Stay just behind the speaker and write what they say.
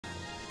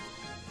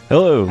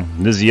Hello,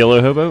 this is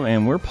YoloHobo,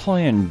 and we're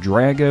playing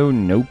Drago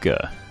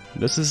Noka.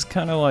 This is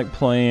kind of like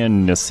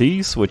playing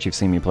Nasis, which you've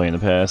seen me play in the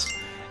past,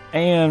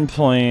 and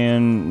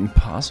playing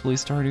possibly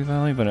Stardew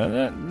Valley, but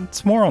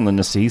it's more on the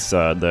Nasis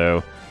side,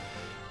 though.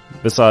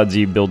 Besides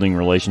you building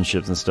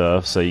relationships and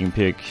stuff, so you can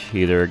pick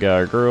either a guy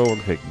or girl, or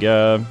pick a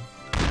guy.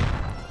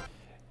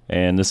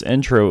 And this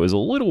intro is a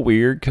little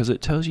weird, because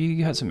it tells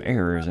you got some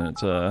errors, and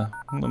it's a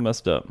little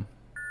messed up.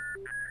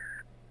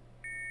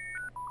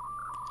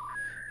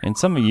 And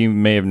some of you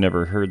may have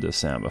never heard this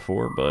sound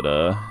before, but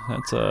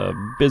that's a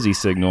busy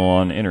signal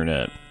on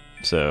internet.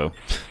 So,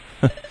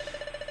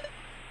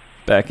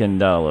 back in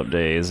dial-up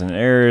days, and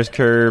errors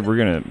curve, we're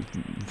gonna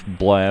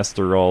blast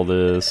through all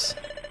this.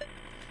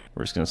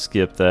 We're just gonna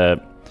skip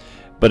that.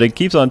 But it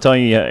keeps on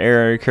telling you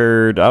error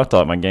occurred. I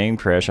thought my game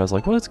crashed. I was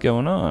like, what's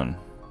going on?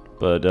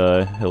 But,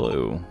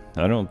 hello.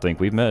 I don't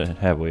think we've met,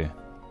 have we?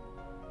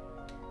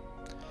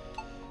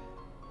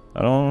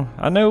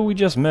 I know we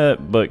just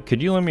met, but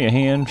could you lend me a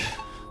hand?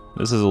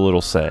 This is a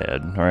little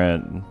sad,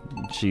 alright?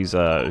 She's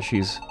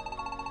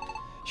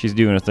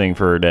doing a thing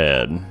for her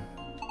dad.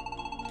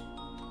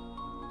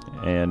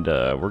 And,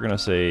 we're gonna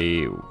say,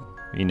 you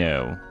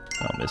know,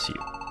 I'll miss you.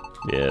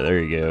 Yeah, there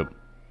you go.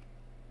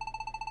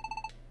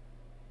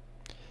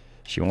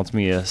 She wants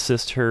me to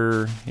assist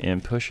her in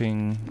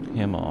pushing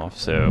him off,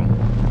 so...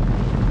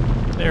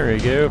 There we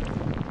go.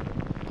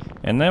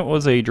 And that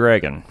was a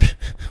dragon.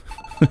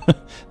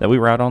 That we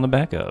ride on the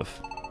back of.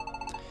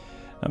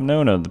 I'm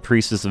Nona, the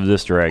priestess of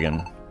this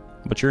dragon.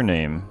 What's your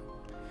name?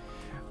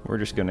 We're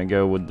just gonna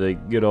go with the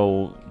good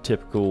old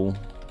typical...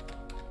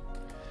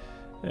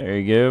 There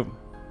you go.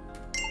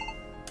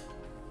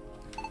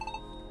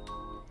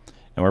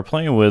 And we're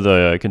playing with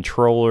a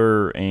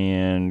controller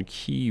and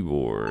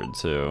keyboard,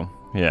 so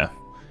yeah.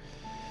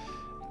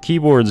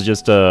 Keyboard's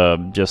just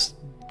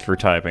for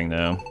typing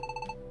though.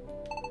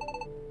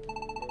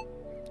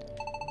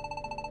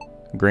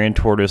 Grand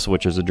Tortoise,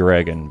 which is a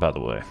dragon, by the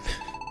way.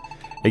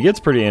 It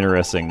gets pretty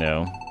interesting,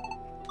 though.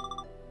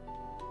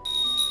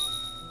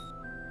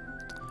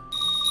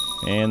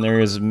 And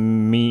there is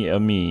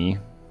me.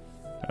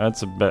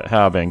 That's about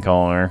how I've been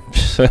calling her.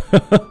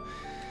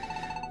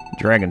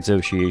 Dragon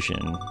Association.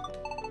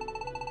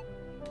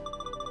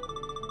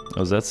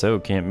 Oh, is that so?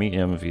 Can't meet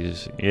him if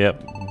he's...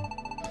 Yep.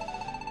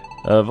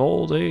 Of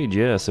old age,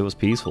 yes, it was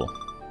peaceful.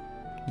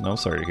 No,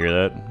 sorry to hear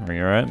that. Are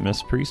you alright,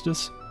 Miss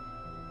Priestess?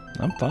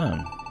 I'm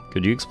fine.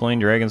 Could you explain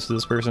dragons to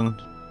this person?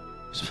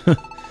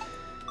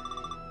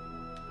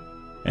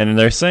 And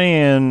they're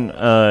saying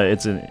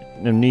it's an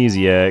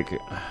amnesiac.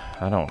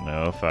 I don't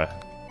know if I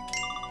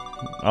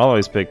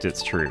always picked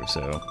it's true,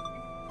 so.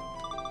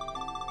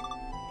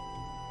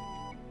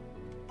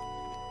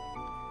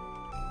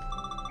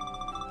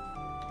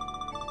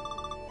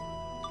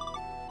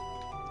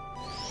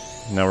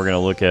 Now we're gonna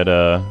look at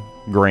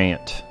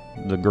Grant,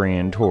 the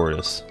Grand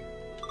Tortoise.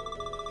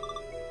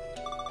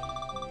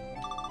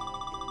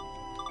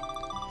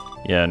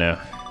 Yeah, I know.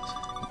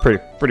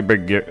 Pretty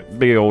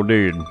big old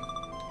dude.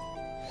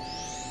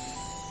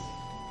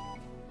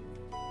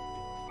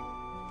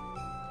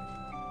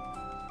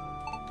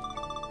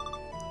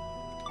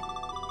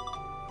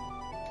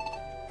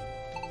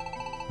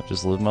 I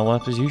just live my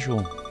life as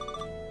usual.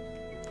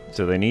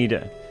 So they need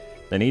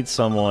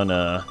someone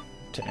to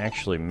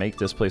actually make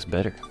this place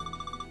better.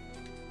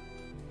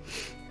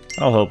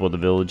 I'll help with the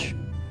village.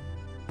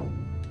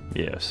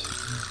 Yes.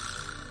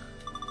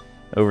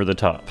 Over the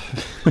top.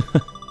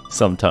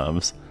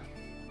 Sometimes.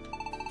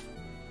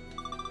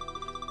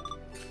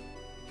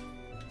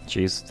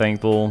 She's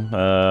thankful.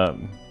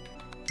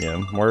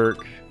 Yeah,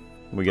 work.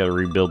 We gotta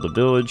rebuild the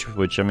village,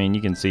 which, I mean,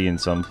 you can see in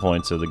some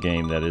points of the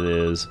game that it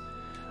is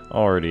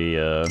already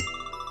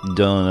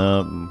done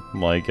up.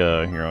 Like,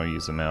 here, I'll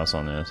use the mouse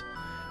on this.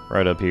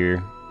 Right up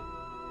here.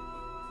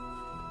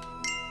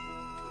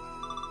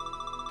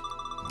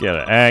 Got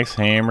an axe,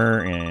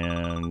 hammer,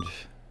 and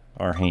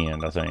our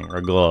hand, I think, or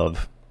a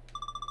glove.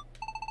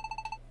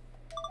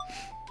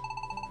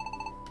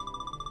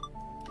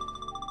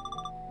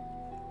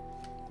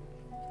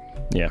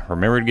 Yeah,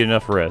 remember to get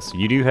enough rest.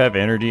 You do have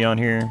energy on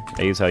here.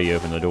 A is how you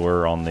open the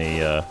door on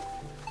the,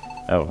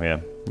 oh, yeah.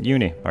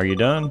 Uni, are you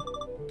done?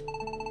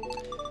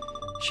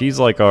 She's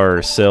like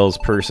our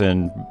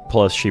salesperson,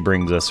 plus she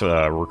brings us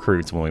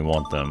recruits when we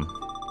want them.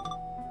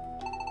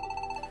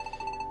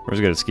 We're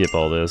just gonna skip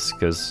all this,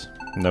 because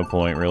no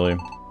point, really.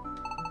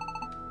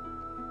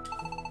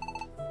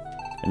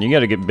 And you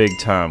gotta get big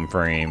time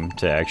frame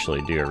to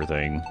actually do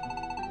everything.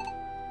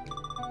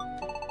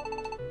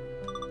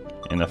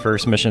 And the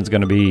first mission is going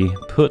to be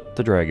put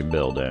the dragon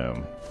bell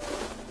down.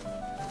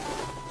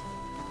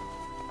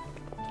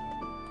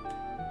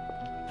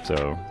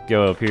 So,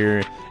 go up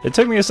here. It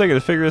took me a second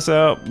to figure this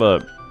out,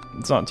 but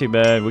it's not too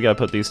bad. We got to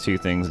put these two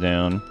things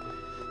down.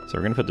 So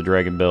we're going to put the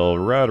dragon bell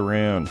right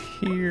around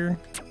here.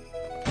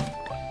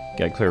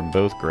 Got to clear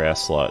both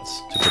grass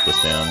slots to put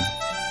this down.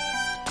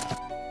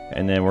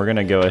 And then we're going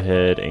to go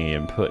ahead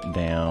and put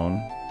down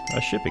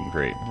a shipping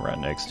crate right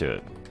next to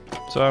it,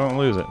 so I don't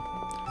lose it.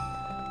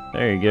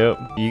 There you go.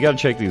 You gotta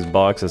check these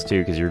boxes too,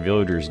 because your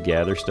villagers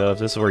gather stuff.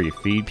 This is where you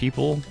feed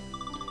people.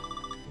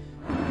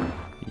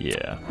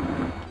 Yeah.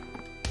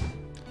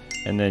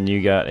 And then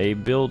you got a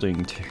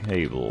building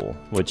table,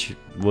 which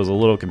was a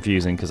little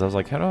confusing because I was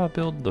like, how do I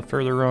build the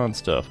further on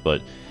stuff?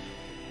 But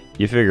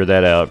you figure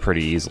that out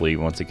pretty easily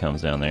once it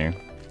comes down there.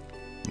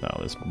 No,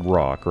 this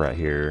rock right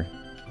here.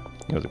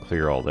 You have to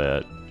clear all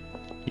that.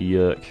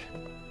 Yuck.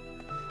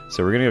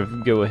 So we're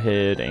gonna go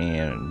ahead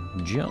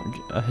and jump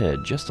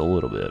ahead just a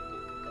little bit.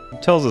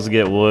 It tells us to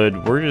get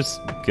wood. We're just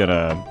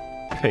gonna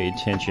pay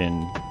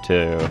attention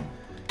to...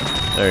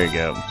 There you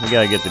go. We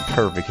gotta get the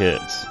perfect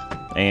hits.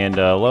 And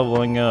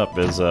leveling up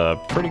is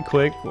pretty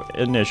quick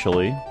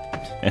initially,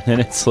 and then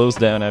it slows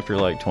down after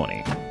like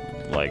 20,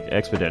 like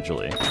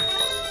exponentially.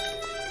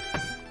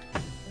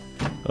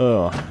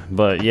 Oh,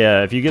 but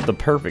yeah, if you get the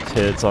perfect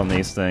hits on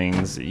these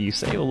things, you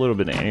save a little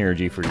bit of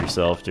energy for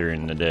yourself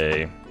during the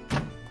day,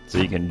 so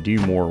you can do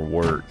more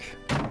work.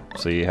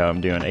 See how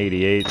I'm doing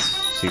 88s?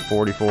 See,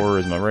 44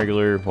 is my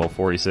regular, well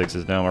 46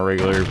 is now my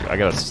regular. I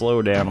gotta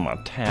slow down on my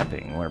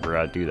tapping whenever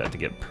I do that to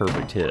get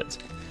perfect hits.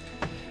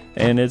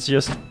 And it's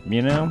just,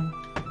 you know,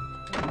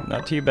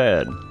 not too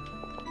bad.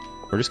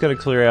 We're just gonna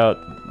clear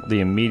out the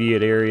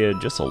immediate area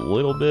just a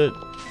little bit.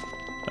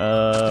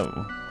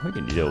 We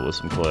can deal with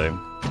some clay.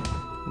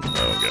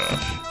 Oh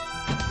gosh.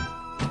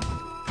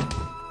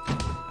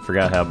 I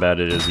forgot how bad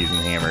it is using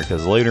the hammer,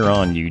 because later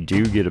on you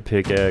do get a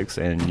pickaxe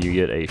and you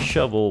get a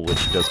shovel,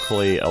 which does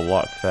clay a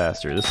lot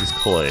faster. This is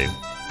clay.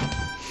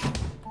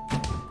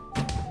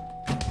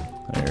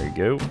 There you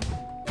go.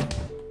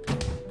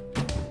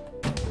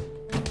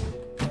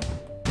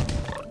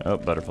 Oh,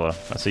 butterfly.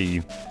 I see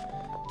you.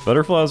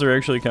 Butterflies are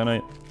actually kind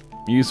of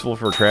useful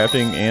for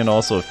crafting and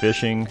also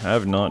fishing. I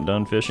have not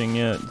done fishing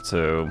yet,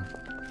 so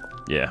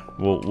yeah,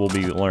 we'll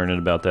be learning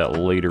about that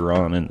later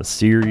on in the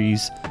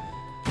series.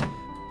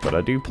 But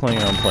I do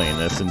plan on playing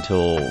this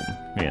until,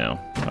 you know,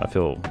 I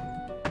feel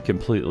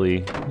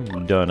completely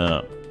done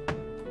up.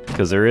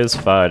 Because there is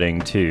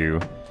fighting too,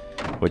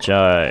 which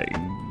I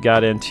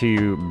got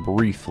into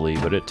briefly,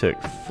 but it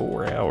took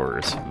 4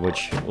 hours,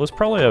 which was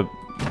probably a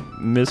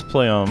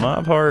misplay on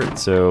my part.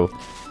 So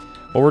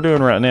what we're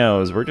doing right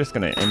now is we're just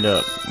going to end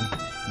up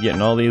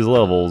getting all these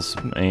levels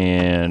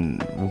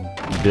and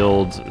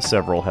build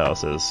several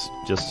houses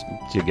just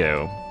to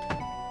go.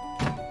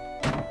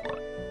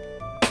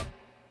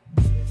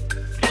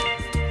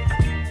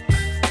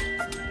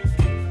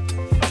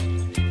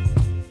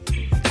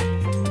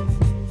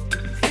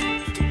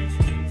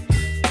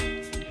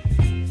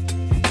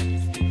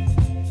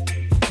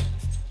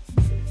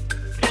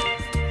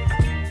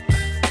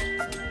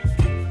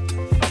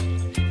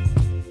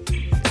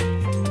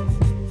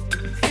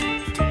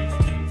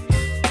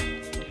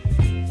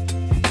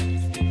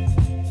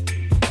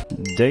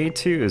 Day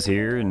 2 is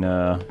here, and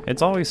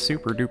it's always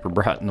super duper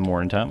bright in the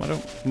morning time. I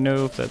don't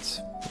know if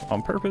that's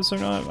on purpose or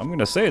not. I'm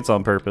gonna say it's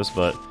on purpose,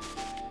 but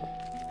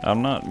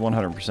I'm not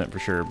 100% for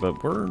sure.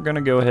 But we're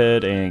gonna go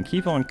ahead and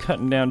keep on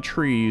cutting down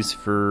trees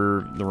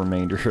for the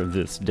remainder of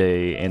this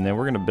day, and then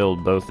we're gonna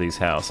build both these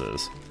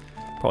houses.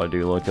 Probably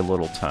do like a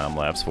little time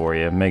lapse for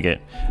you, make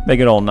it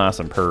all nice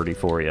and purty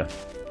for you.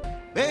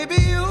 Baby,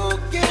 you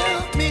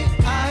give me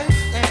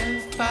ice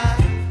and fire.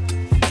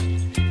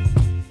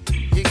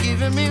 You're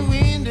giving me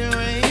wind and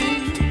rain.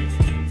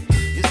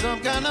 You're some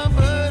kind of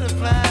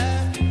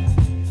butterfly.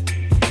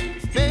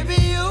 Baby,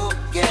 you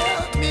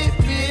give me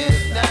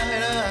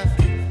midnight.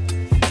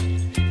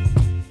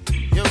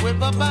 You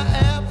whip up my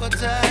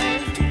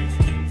appetite.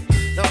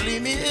 Don't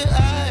leave me here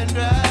high and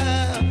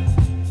dry.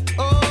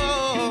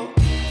 Oh,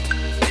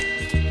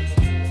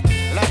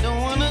 well, I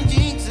don't wanna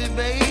jinx it,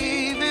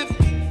 baby.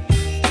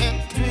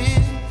 Can't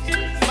twist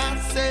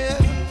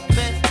myself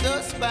at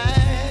the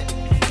spine.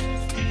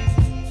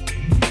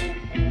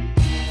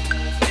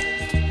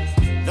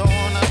 Don't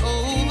wanna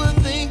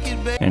overthink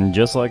it, baby. And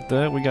just like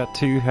that, we got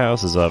 2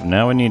 houses up.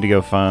 Now we need to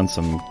go find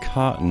some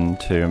cotton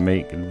to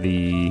make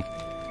the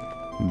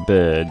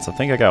beds. I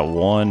think I got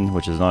 1,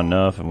 which is not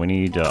enough, and we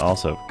need to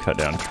also cut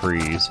down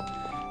trees.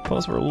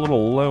 Plus, we're a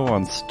little low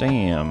on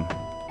stam.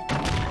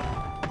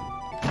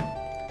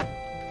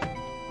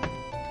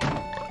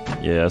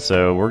 Yeah,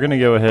 so we're gonna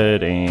go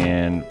ahead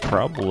and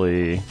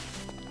probably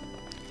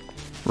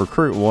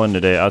recruit 1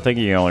 today. I think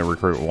you can only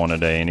recruit 1 a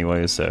day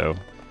anyway, so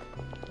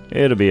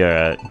it'll be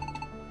alright.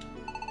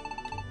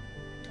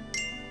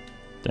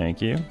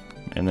 Thank you.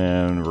 And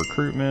then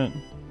recruitment.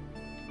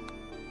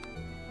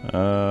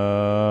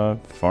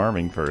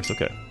 Farming first,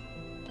 okay.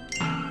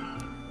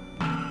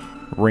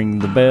 Ring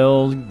the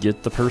bell,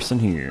 get the person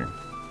here.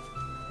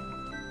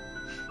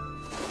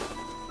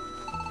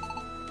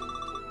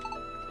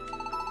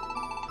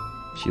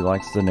 She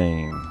likes the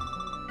name.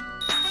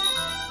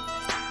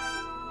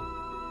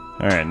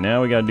 Alright,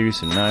 now we gotta do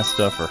some nice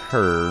stuff for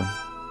her.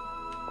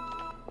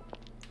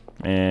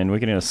 And we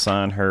can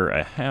assign her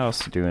a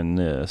house doing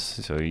this.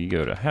 So you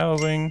go to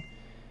housing,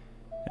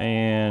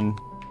 and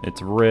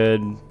it's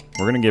red.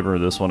 We're gonna give her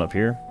this one up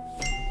here.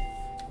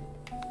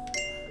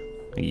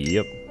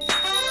 Yep.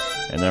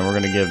 And then we're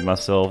gonna give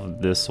myself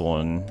this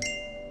one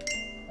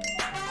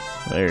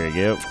There you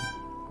go.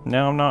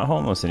 Now I'm not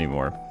homeless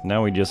anymore.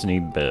 Now we just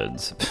need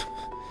beds.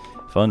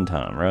 Fun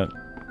time, right?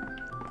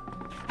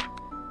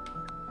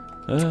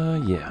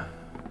 Yeah.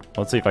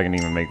 Let's see if I can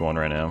even make one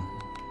right now.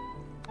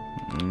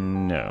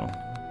 No.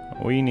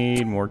 We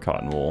need more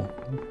cotton wool.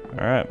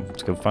 Alright,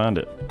 let's go find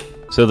it.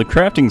 So the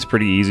crafting's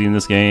pretty easy in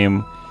this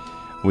game.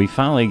 We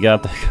finally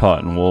got the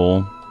cotton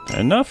wool.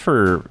 Enough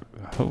for...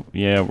 Oh,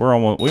 yeah, we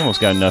almost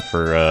got enough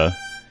for...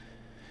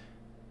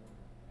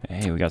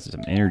 Hey, we got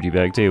some energy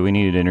back too. We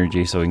needed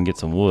energy so we can get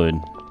some wood.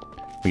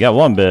 We got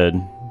one bed.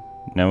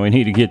 Now we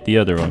need to get the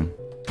other one.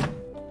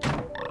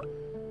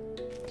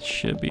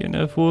 Should be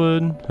enough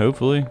wood,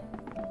 hopefully.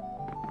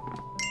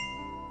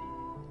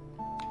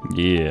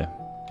 Yeah.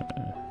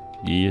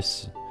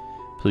 Yes,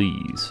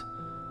 please.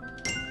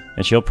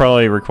 And she'll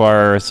probably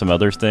require some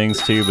other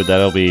things too, but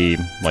that'll be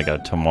like a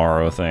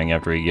tomorrow thing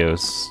after he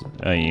goes,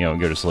 go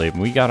to sleep.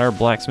 And we got our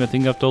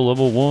blacksmithing up to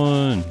level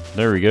 1.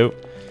 There we go.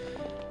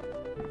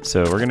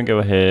 So we're gonna go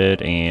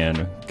ahead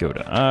and go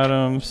to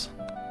items,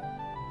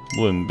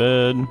 wooden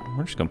bed.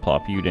 We're just gonna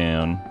plop you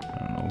down.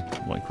 I don't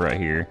know, like right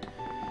here.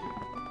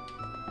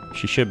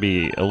 She should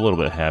be a little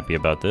bit happy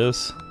about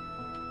this.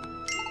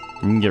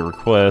 You can get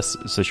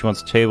requests. So she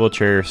wants a table,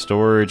 chair,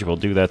 storage. We'll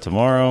do that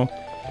tomorrow.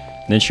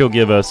 And then she'll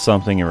give us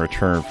something in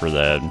return for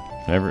that.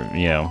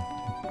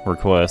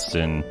 Requests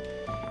and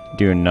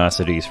doing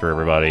niceties for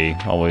everybody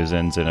always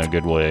ends in a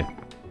good way.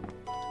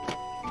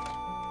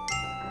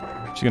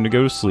 She's gonna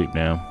go to sleep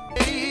now.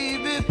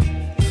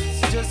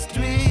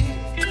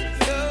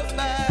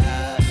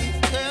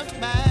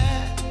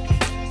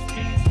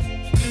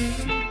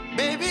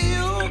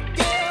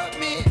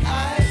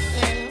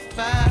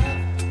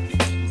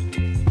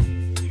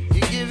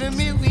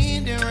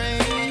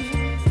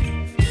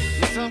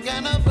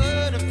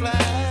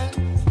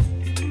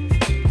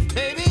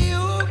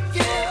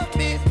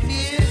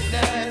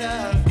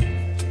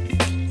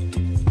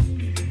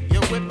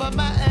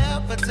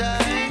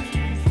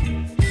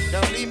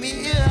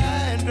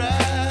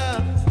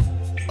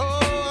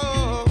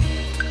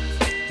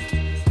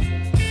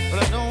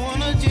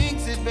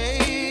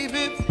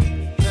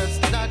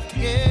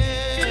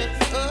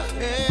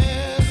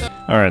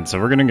 Alright, so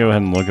we're gonna go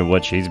ahead and look at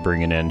what she's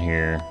bringing in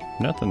here.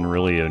 Nothing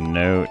really of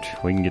note.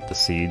 We can get the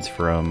seeds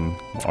from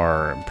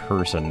our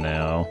person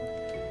now.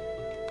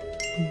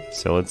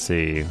 So let's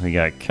see. We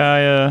got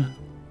Kaya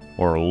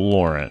or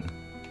Lauren.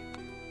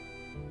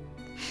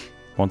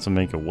 Wants to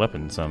make a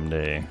weapon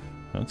someday.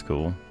 That's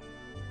cool.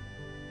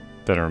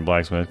 Veteran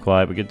blacksmith,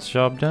 quiet but gets the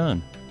job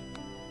done.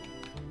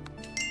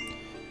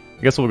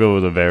 I guess we'll go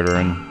with a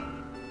veteran.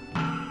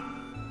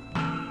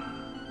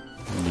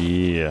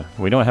 Yeah,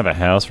 we don't have a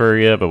house for her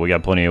yet, but we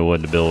got plenty of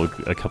wood to build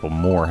a couple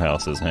more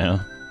houses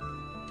now.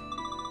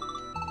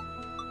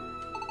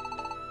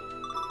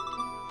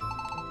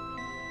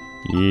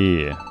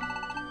 Yeah.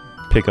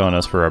 Pick on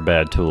us for our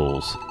bad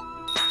tools.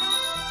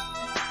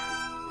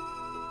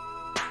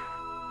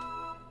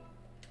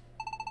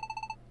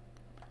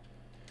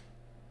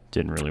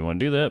 Didn't really want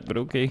to do that, but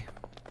okay.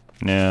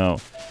 Now,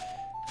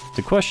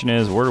 the question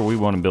is, where do we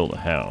want to build a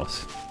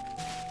house?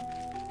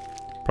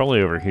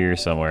 Probably over here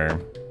somewhere.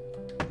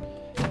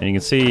 And you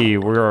can see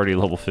we're already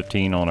level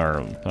 15 on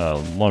our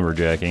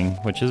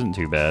lumberjacking, which isn't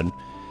too bad.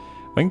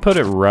 We can put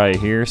it right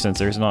here since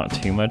there's not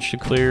too much to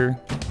clear.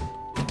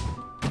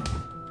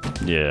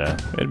 Yeah,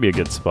 it'd be a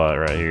good spot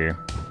right here.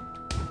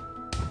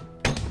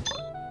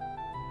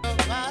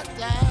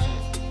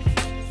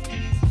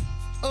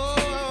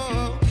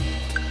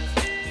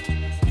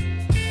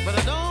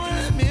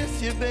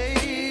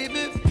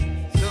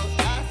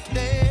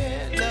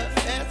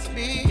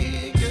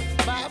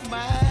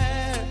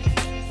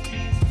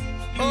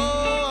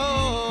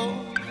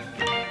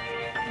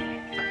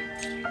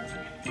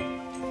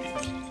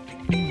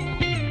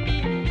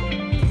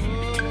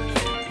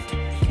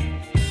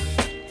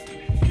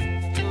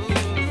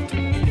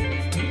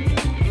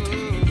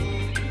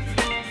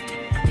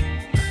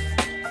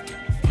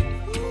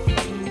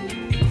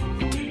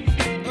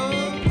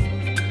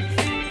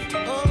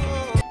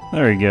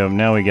 There we go,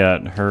 now we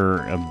got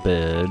her a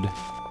bed.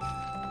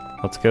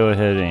 Let's go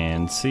ahead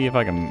and see if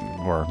I can,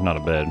 or not a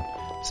bed,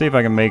 see if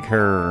I can make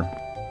her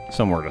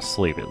somewhere to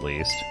sleep at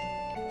least.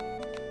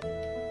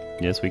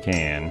 Yes, we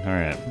can,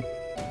 alright.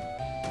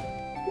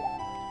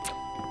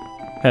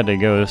 Had to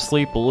go to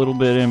sleep a little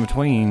bit in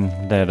between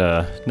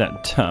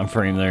that time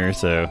frame there,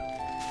 so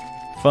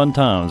fun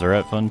times,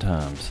 alright, fun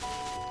times.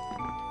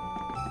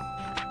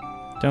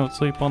 Don't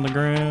sleep on the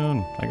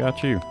ground, I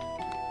got you.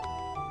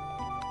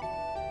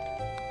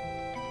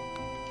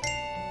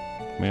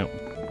 Yep.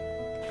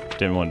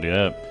 Didn't want to do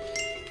that.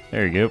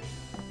 There you go.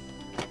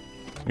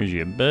 Here's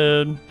your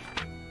bed.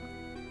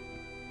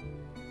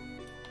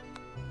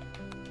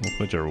 We'll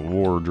put your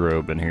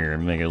wardrobe in here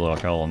and make it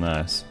look all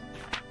nice.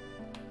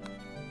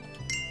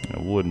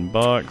 A wooden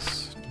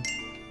box.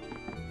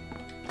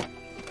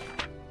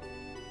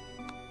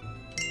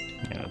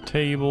 And a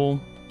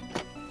table.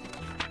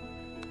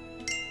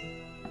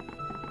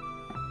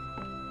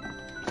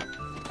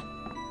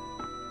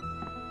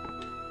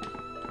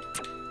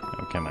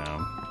 Come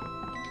on.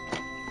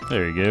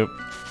 There you go.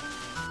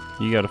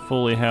 You got a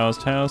fully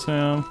housed house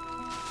now.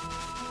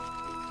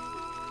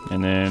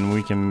 And then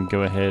we can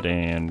go ahead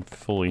and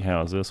fully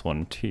house this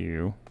one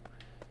too.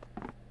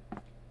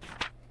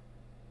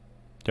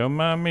 Don't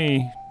mind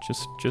me.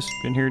 Just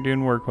in here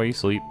doing work while you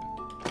sleep.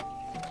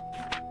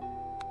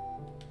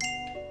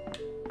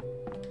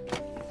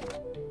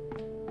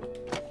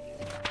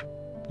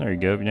 There you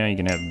go. Now you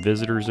can have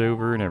visitors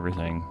over and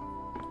everything.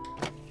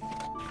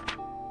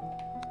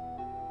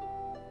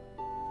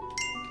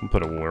 We'll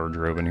put a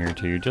wardrobe in here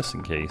too, just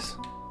in case.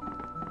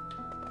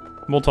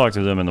 We'll talk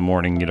to them in the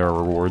morning and get our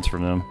rewards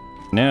from them.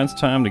 Now it's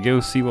time to go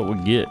see what we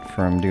get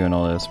from doing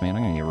all this. Man,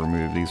 I'm gonna need to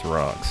remove these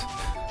rocks.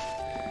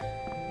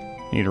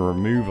 Need to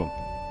remove them.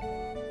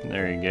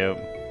 There you go.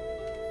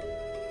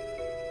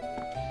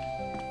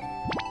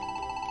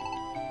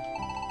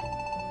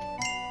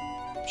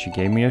 She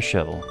gave me a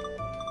shovel.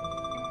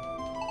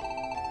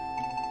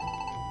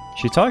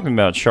 She's talking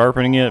about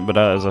sharpening it, but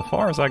as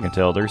far as I can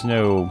tell, there's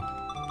no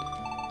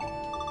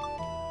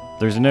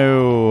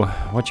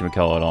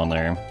whatchamacallit on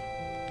there.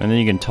 And then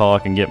you can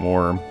talk and get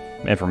more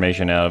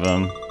information out of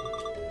them.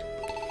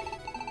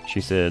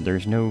 She said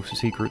there's no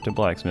secret to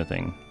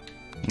blacksmithing.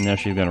 And now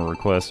she's going to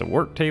request a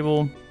work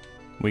table.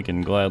 We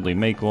can gladly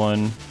make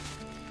one.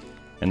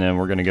 And then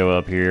we're going to go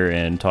up here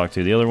and talk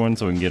to the other one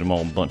so we can get them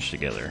all bunched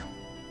together.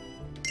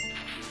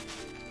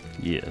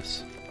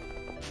 Yes.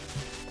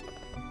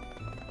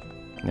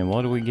 And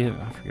what do we give?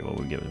 I forget what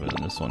we give it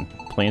in this one.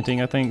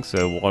 Planting, I think.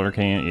 So water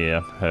can, yeah,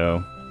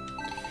 hoe.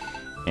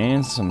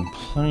 And some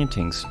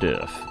planting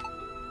stuff.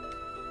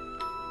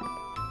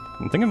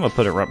 I think I'm going to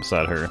put it right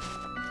beside her.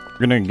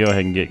 We're going to go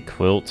ahead and get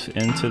Quilt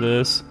into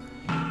this.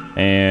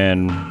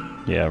 And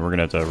yeah, we're going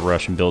to have to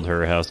rush and build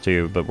her a house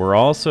too. But we're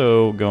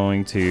also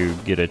going to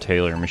get a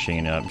tailor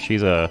machine up.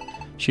 She's a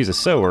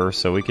sewer,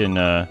 so we can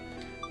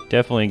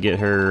definitely get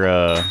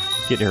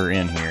her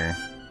in here.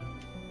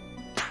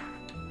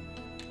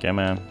 Come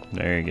on.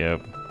 There you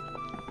go.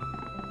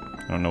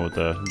 I don't know what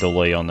the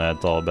delay on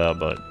that's all about,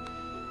 but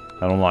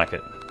I don't like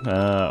it.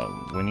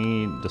 We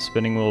need the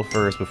spinning wheel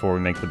first before we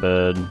make the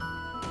bed.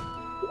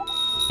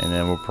 And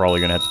then we're probably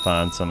going to have to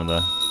find some of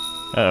the...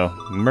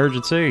 Uh-oh,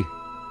 emergency!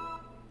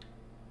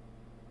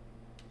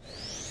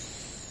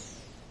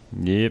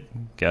 Yep,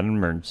 got an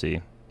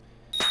emergency.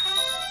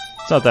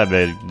 It's not that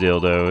big a deal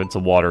though, it's a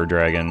water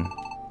dragon.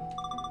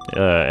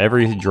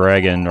 Every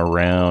dragon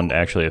around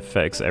actually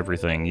affects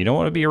everything. You don't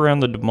want to be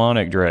around the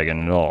demonic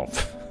dragon at all.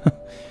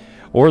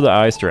 Or the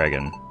ice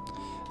dragon.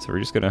 So we're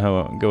just going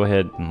to go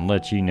ahead and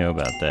let you know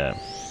about that.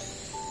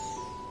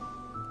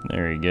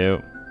 There you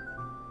go.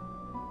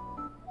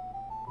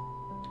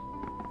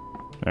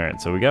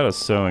 Alright, so we got a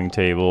sewing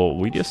table.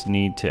 We just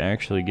need to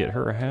actually get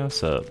her a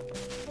house up.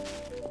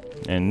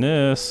 And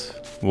this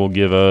will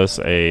give us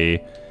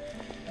a...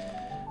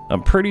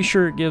 I'm pretty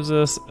sure it gives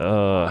us,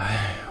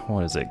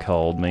 what is it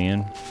called,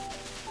 man?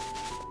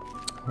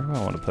 Where do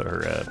I want to put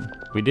her at?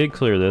 We did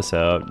clear this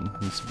out.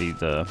 This would be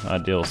the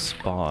ideal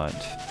spot.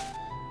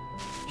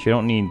 She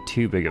don't need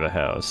too big of a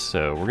house,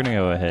 so we're going to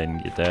go ahead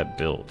and get that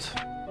built.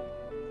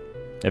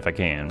 If I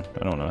can.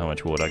 I don't know how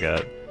much wood I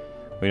got.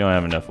 We don't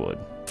have enough wood.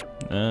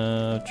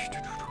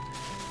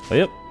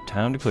 Yep,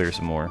 time to clear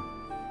some more.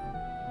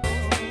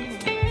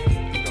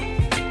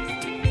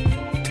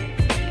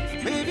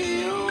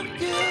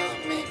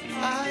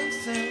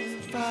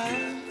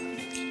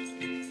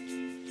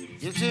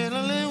 You're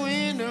chilling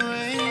in the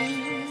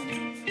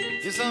rain.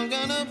 You're some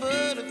kind of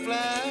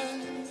butterfly.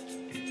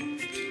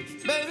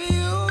 Baby,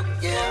 you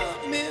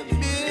give me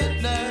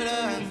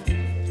midnight.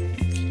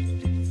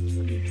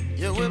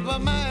 You whip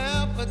up my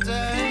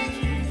appetite.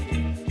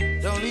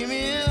 Don't leave me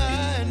here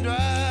high and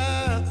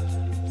dry.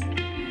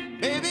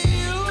 Baby,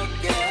 you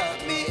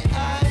give me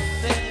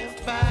ice and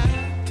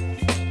fire.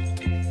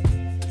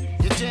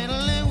 You're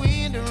channeling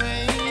wind and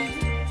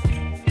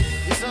rain.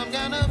 You're some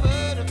kind of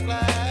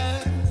butterfly.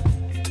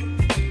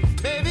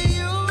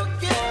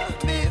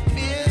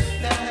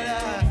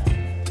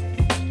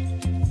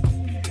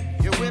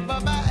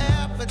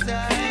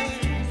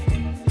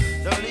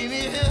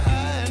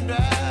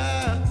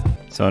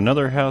 So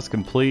another house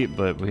complete,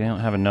 but we don't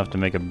have enough to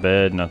make a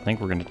bed, and I think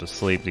we're going to have to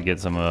sleep to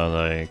get some of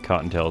the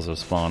cottontails to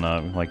spawn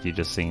up, like you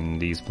just seen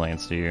these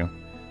plants do.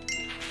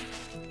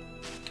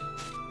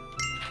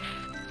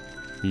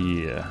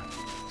 Yeah,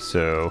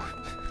 so...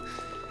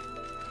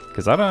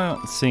 Because I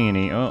don't see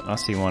any... Oh, I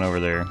see one over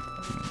there.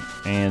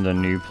 And a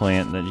new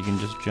plant that you can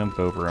just jump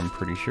over, I'm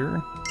pretty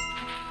sure.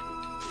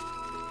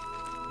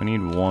 We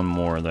need one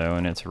more, though,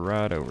 and it's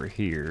right over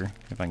here,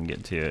 if I can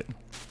get to it.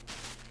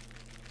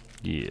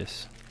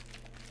 Yes.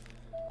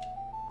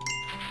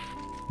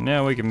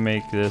 Now we can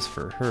make this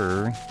for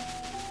her.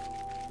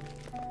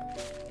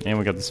 And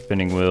we got the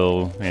spinning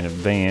wheel in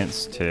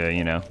advance to,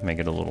 you know, make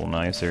it a little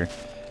nicer.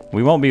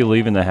 We won't be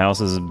leaving the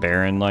houses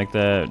barren like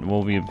that.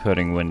 We'll be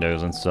putting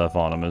windows and stuff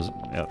on them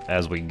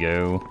as we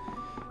go.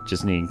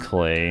 Just need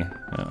clay.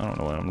 I don't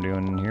know what I'm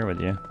doing in here with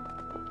you.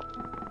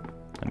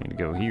 I need to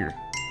go here.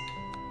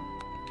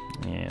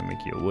 And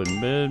make you a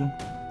wooden bed.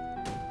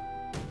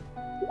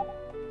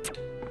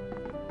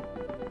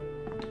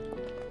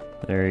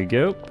 There you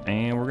go.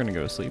 And we're gonna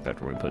go to sleep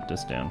after we put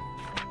this down.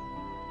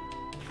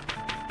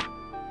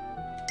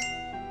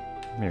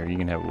 There, you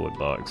can have a wood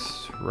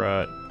box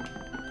right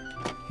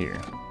here.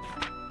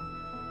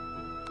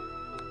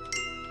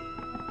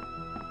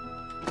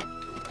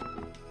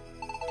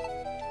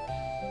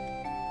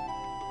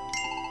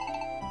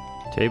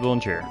 Table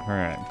and chair.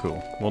 Alright,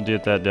 cool. We'll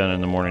get that done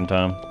in the morning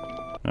time.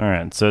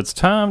 Alright, so it's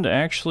time to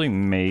actually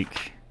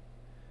make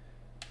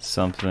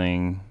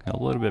something a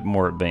little bit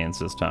more advanced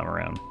this time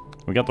around.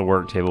 We got the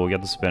work table, we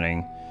got the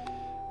spinning.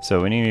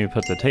 So we need to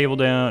put the table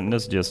down, and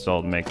this is just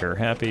all to make her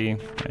happy.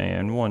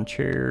 And one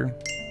chair.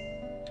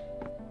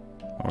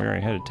 Oh, we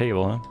already had a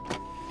table, huh?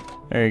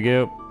 There you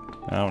go.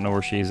 I don't know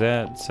where she's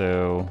at,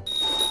 so...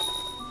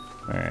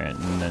 Alright,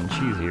 and then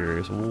she's here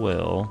as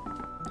well.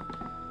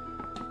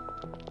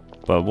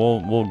 But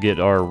we'll get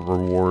our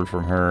reward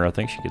from her. I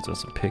think she gets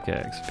us a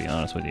pickaxe, to be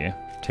honest with you.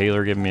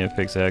 Taylor giving me a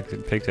pickaxe.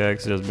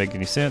 Pickaxe doesn't make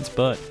any sense,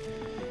 but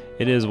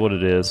it is what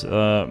it is.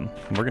 We're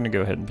gonna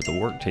go ahead and put the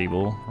work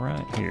table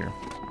right here.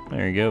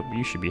 There you go.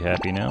 You should be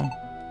happy now.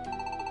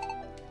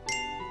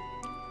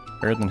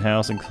 Earth and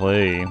house and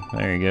clay.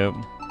 There you go.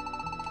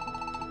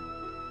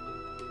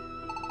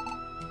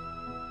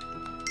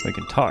 We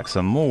can talk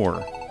some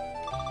more.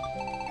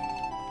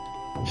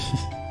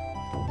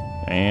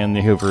 And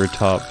the over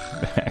top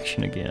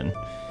action again.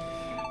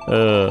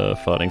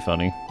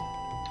 Funny.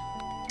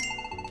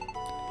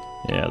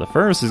 Yeah, the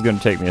furnace is going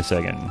to take me a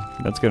second.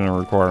 That's going to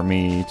require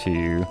me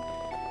to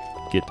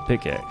get the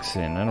pickaxe,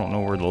 and I don't know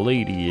where the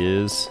lady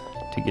is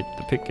to get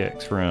the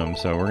pickaxe from,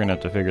 so we're going to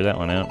have to figure that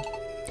one out.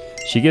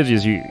 She gives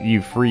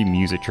you free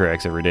music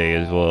tracks every day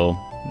as well.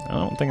 I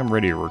don't think I'm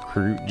ready to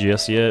recruit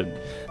just yet.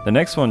 The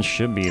next one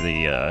should be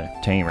the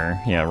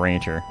tamer, yeah,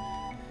 rancher.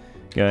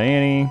 Got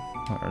Annie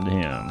or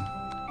him.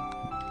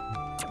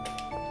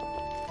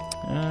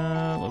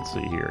 Let's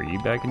see here. Are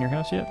you back in your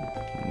house yet?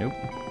 Nope,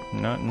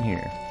 not in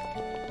here.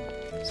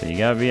 So you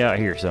gotta be out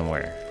here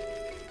somewhere.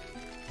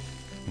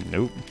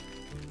 Nope.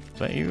 Is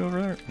that you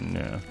over there?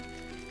 No.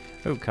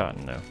 Oh,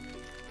 cotton, no.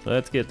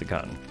 Let's get the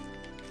cotton.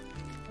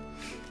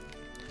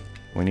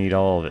 We need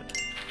all of it.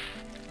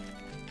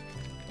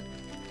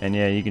 And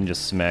yeah, you can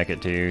just smack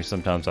it too.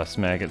 Sometimes I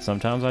smack it,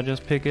 sometimes I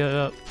just pick it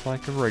up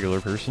like a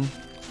regular person.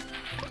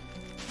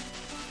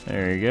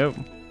 There you go.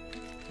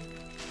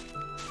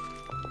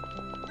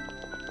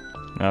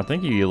 Now, I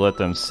think you let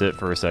them sit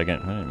for a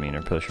second. I didn't mean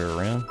to push her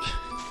around.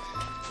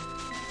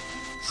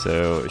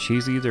 So,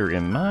 she's either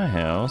in my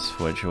house,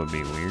 which would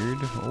be weird,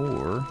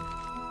 or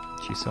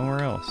she's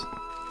somewhere else.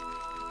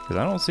 Because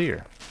I don't see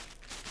her.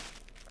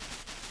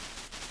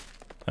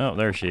 Oh,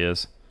 there she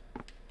is.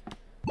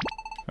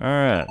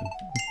 Alright.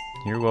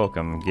 You're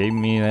welcome. Gave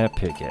me that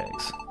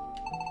pickaxe.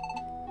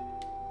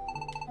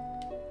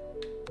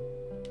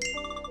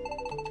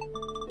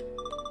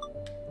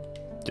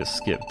 Just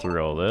skip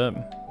through all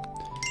that.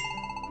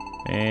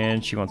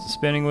 And she wants a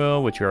spinning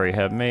wheel, which you already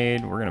have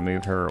made. We're going to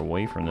move her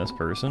away from this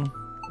person.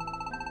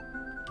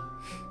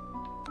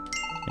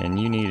 And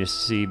you need a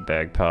seed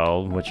bag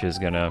pile, which is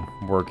going to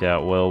work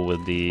out well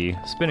with the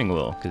spinning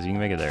wheel, because you can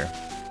make it there.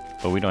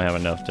 But we don't have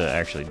enough to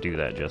actually do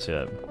that just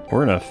yet.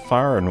 We're in a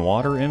fire and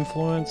water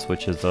influence,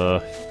 which is,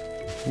 I'm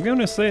going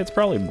to say it's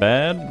probably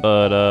bad,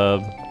 but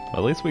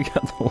at least we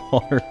got the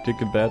water to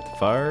combat the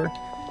fire.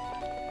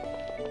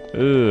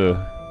 Ugh.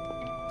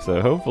 So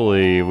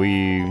hopefully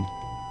we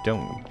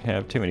don't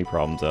have too many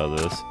problems out of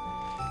this.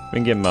 We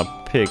can get my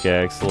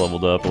pickaxe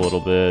leveled up a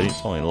little bit.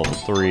 It's only level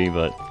 3,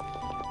 but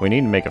we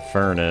need to make a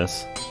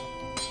furnace.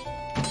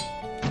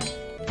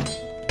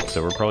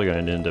 So we're probably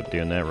going to end up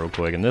doing that real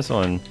quick. And this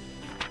one,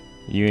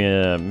 you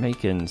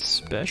making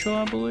special,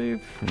 I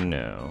believe?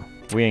 No.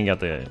 We ain't got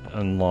the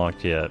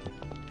unlocked yet.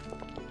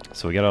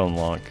 So we got to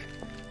unlock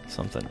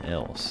something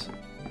else.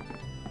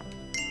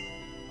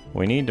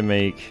 We need to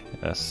make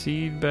a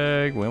seed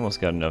bag. We almost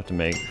got enough to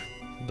make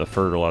the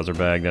fertilizer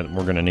bag that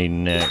we're going to need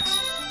next.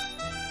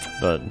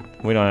 But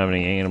we don't have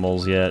any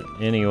animals yet.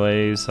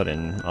 Anyways, I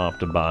didn't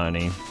opt to buy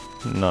any.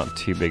 Not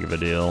too big of a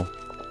deal.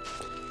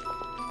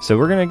 So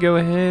we're going to go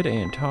ahead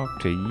and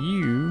talk to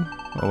you.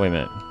 Oh, wait a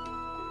minute.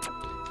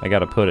 I got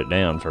to put it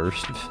down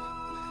first.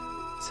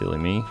 Silly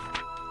me.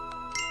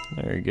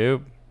 There you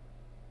go.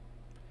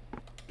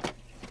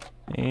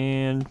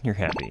 And you're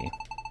happy.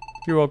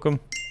 You're welcome.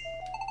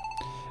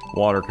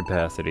 Water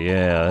capacity.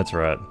 Yeah, that's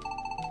right.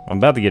 I'm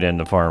about to get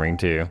into farming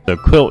too. The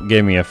quilt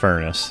gave me a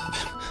furnace.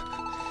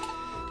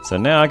 So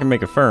now I can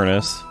make a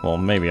furnace. Well,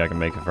 maybe I can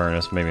make a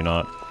furnace, maybe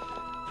not.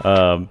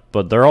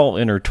 But they're all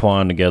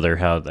intertwined together,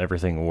 how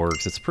everything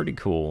works. It's pretty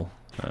cool.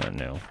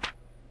 No.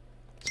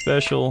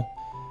 Special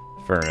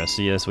furnace.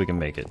 Yes, we can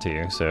make it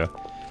too. So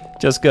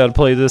just gotta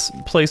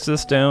place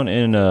this down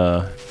in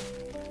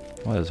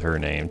what is her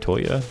name?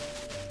 Toya?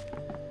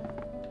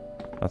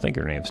 I think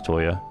her name's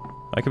Toya.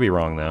 I could be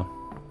wrong though.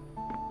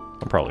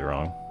 I'm probably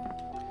wrong.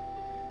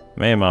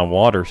 Man, my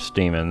water's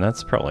steaming.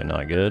 That's probably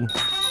not good.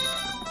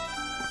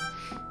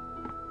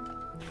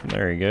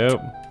 There you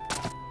go.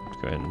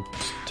 Let's go ahead and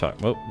talk.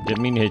 Oh,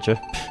 didn't mean to hit you.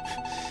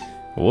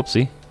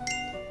 Whoopsie.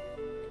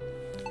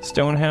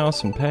 Stone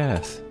house and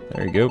path.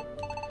 There you go.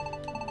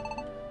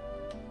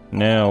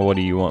 Now, what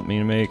do you want me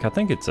to make? I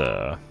think it's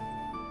a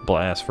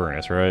blast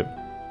furnace, right?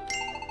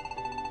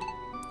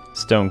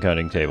 Stone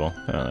cutting table.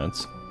 Oh,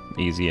 that's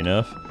easy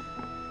enough.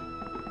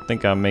 I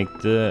think I'll make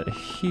that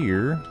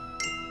here.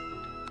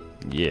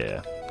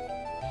 Yeah.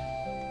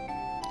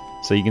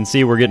 So you can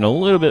see we're getting a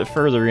little bit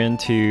further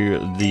into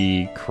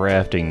the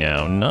crafting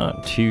now.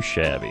 Not too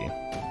shabby.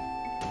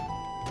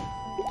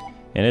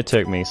 And it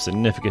took me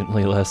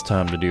significantly less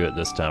time to do it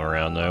this time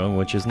around though,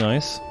 which is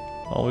nice.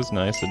 Always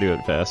nice to do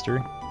it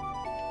faster.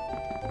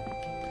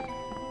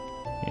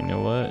 You know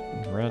what?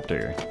 Right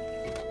there.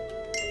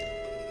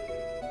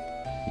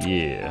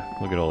 Yeah,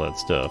 look at all that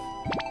stuff.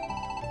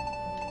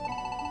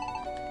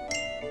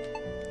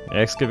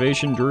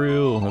 Excavation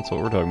drill, that's what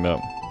we're talking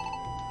about.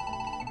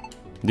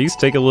 These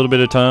take a little bit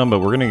of time, but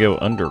we're gonna go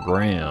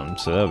underground,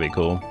 so that'll be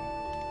cool.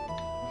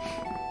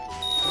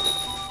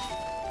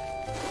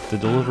 The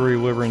delivery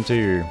wyvern's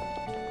here.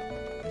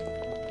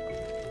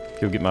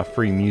 Go get my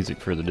free music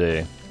for the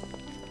day.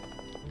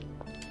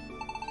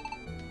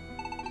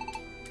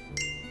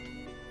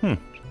 I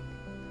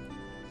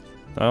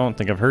don't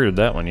think I've heard of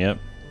that one yet.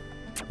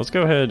 Let's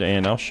go ahead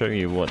and I'll show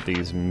you what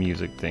these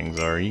music things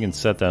are. You can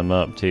set them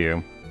up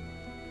too.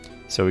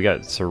 So we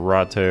got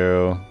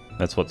Serato,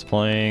 that's what's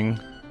playing.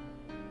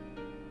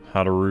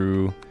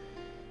 Hadaru.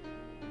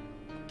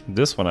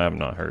 This one I have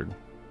not heard.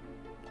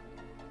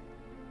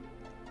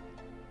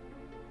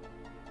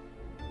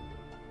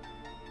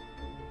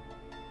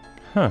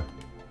 Huh.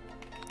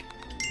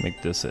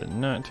 Make this at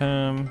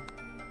nighttime.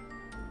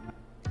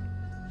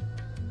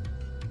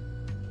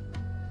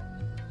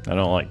 I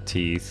don't like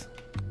teeth.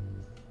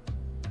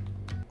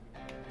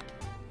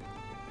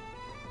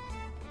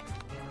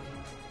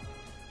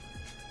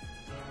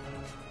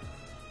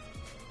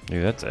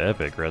 Dude, that's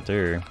epic right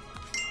there.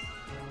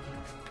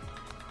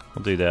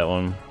 We'll do that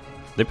one.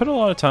 They put a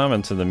lot of time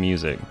into the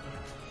music.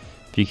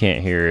 If you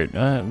can't hear it,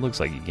 it looks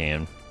like you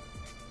can.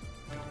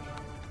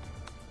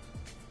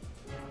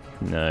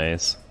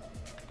 Nice.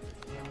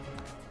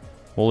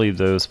 We'll leave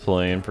those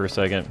playing for a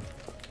second.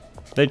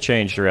 They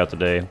change throughout the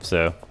day,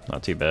 so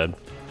not too bad.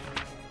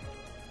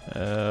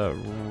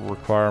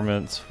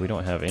 Requirements. We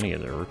don't have any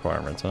of the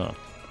requirements, huh?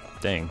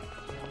 Dang.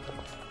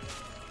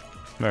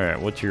 Alright,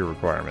 what's your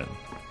requirement?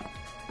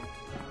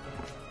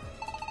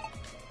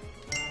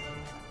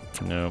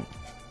 Nope.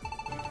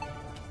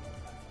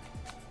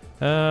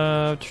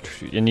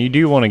 And you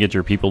do want to get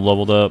your people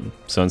leveled up,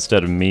 so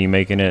instead of me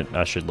making it,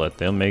 I should let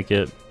them make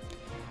it.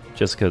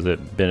 Just because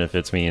it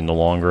benefits me in the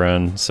long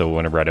run, so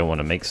whenever I don't want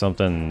to make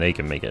something, they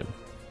can make it.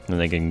 And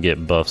they can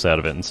get buffs out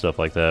of it and stuff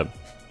like that.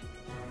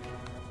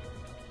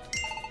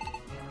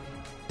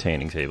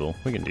 Tanning table.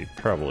 We can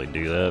probably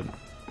do that.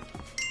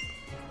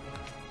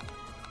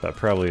 But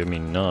probably, I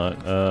mean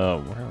not.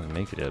 Where do we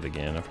make it at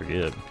again? I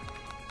forget.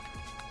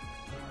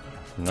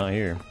 Not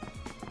here.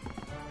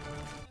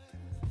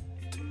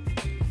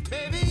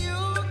 Baby,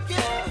 you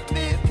give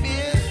me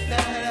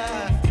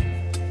midnight.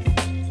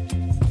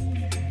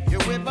 You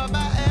whip up my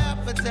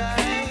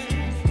appetite.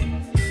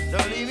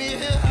 Don't leave me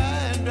here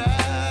high and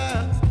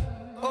dry.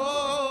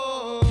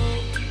 Oh,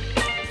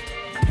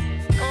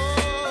 oh,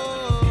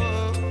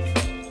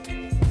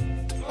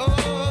 oh,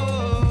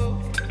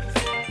 oh,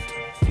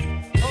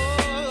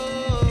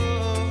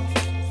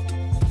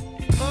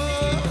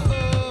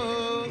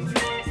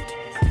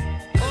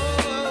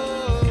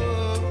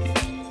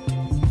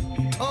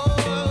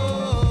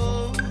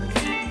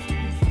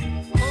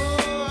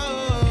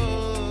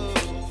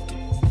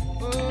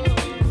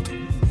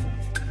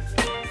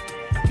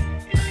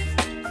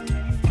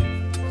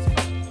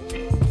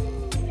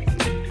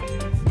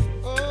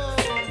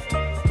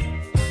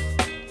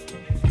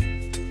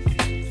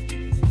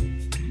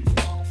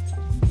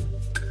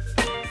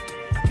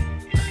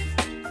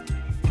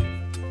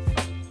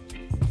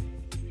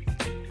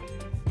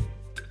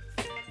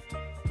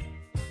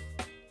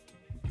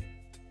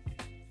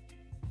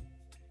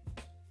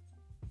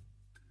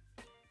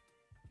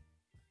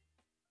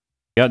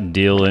 Got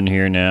Deal in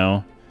here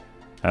now.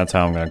 That's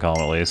how I'm gonna call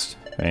him at least.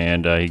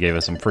 And he gave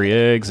us some free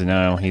eggs, and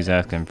now he's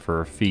asking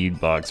for a feed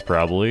box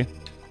probably.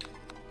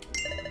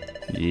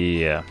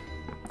 Yeah.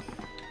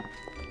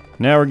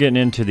 Now we're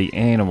getting into the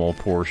animal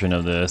portion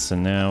of this,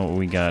 and now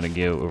we gotta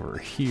go over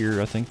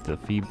here. I think the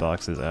feed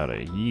box is out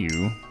of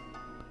you.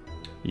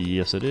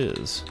 Yes, it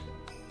is.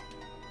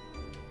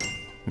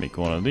 Make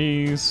one of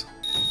these.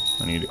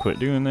 I need to quit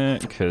doing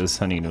that because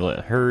I need to let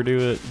her do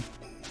it.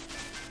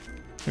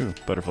 Ooh,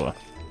 butterfly.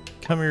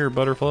 Come here,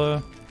 butterfly.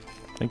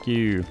 Thank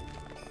you.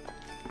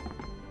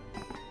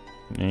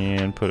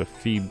 And put a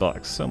feed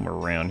box somewhere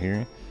around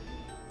here.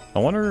 I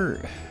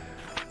wonder...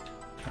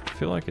 I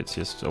feel like it's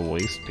just a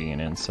waste being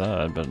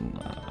inside, but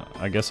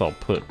I guess I'll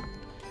put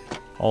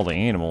all the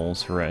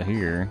animals right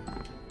here.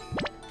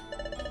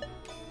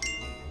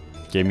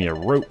 Gave me a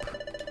rope.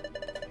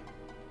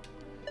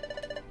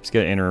 It's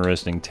got an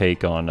interesting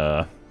take on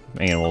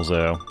animals,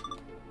 though.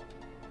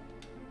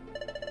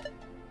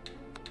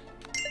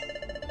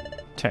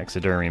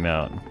 Taxidermy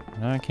mount.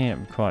 I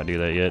can't quite do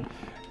that yet.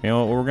 You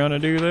know what we're gonna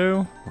do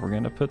though? We're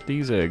gonna put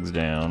these eggs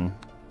down.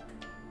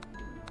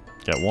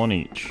 Got one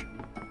each.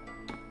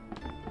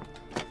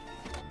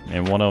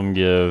 And one of them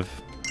give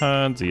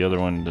hides, the other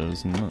one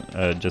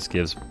doesn't, just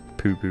gives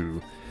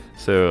poo-poo.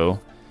 So,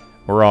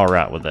 we're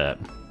alright with that.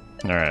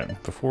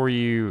 Alright, before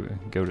you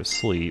go to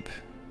sleep,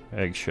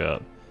 egg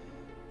shop,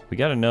 we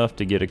got enough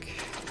to get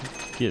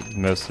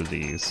most of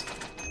these.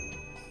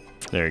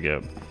 There you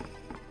go.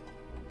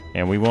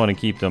 And we want to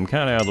keep them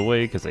kind of out of the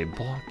way because they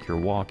block your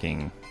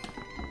walking.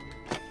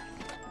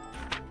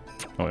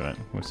 Oh, wait a minute.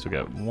 We still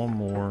got one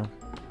more.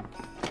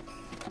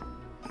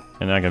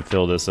 And I can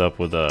fill this up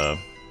with the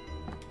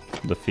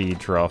feed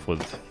trough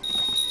with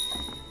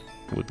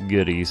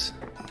goodies.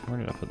 Where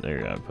did I put?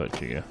 There I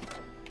put you.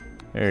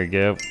 There you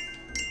go.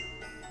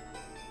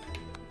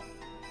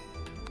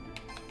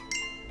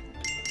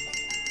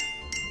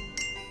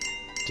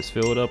 Just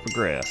fill it up with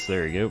grass.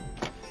 There you go.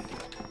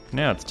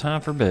 Now it's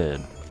time for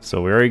bed.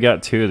 So we already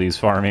got 2 of these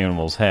farm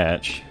animals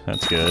hatch.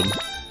 That's good.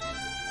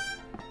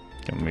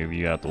 Gonna move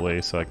you out the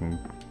way so I can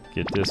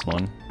get this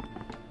one.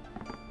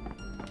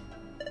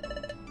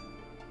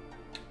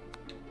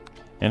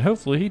 And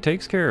hopefully he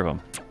takes care of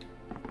them.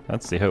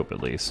 That's the hope,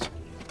 at least.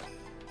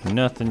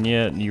 Nothing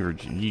yet. You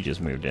just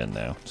moved in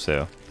though,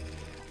 so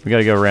we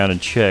gotta go around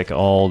and check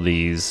all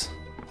these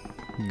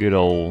good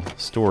old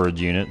storage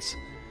units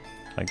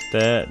like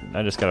that.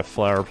 I just got a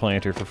flower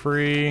planter for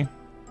free.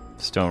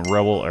 Stone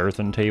rubble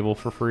earthen table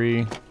for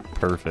free.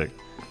 Perfect.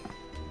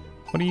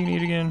 What do you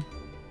need again?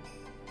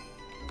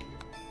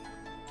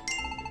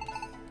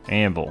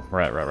 Anvil.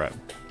 Right.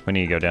 We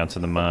need to go down to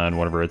the mine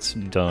whenever it's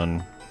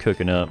done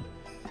cooking up.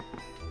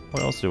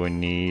 What else do we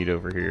need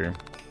over here?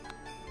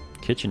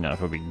 Kitchen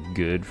knife would be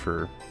good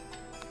for,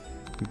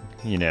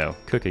 you know,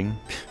 cooking.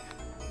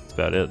 That's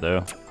about it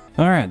though.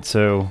 Alright,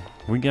 so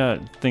we got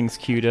things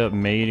queued up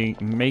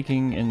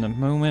making in the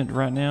moment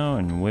right now,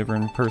 and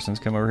wyvern person's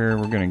come over here.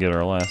 We're gonna get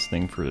our last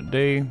thing for the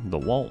day, the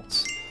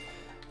waltz.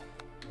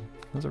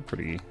 Those are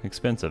pretty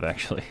expensive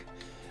actually.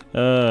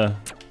 And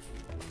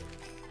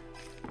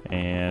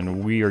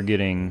we are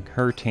getting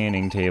her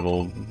tanning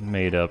table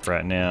made up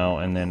right now,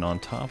 and then on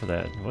top of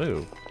that,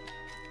 whoa.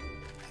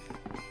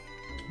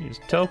 You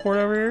just teleport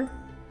over here?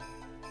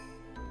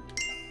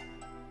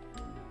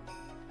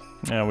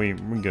 Now we're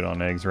good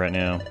on eggs right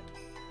now.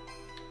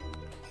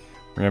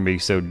 We're gonna be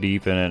so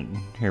deep in it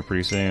here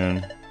pretty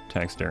soon.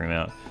 Taxidermy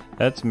out.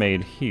 That's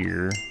made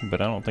here, but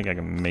I don't think I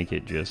can make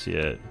it just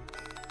yet.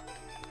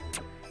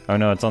 Oh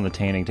no, it's on the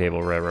tanning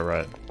table.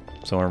 Right.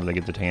 So whenever they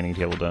get the tanning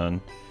table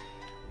done,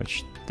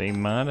 which they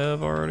might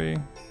have already.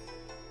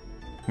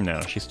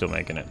 No, she's still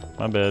making it.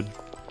 My bad.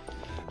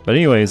 But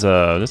anyways,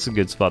 this is a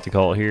good spot to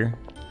call it here.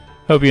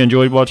 Hope you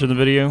enjoyed watching the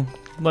video.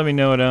 Let me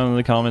know down in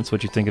the comments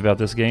what you think about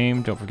this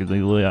game. Don't forget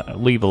to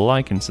leave a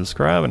like and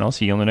subscribe, and I'll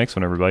see you on the next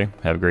one, everybody.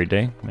 Have a great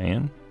day,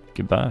 and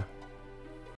goodbye.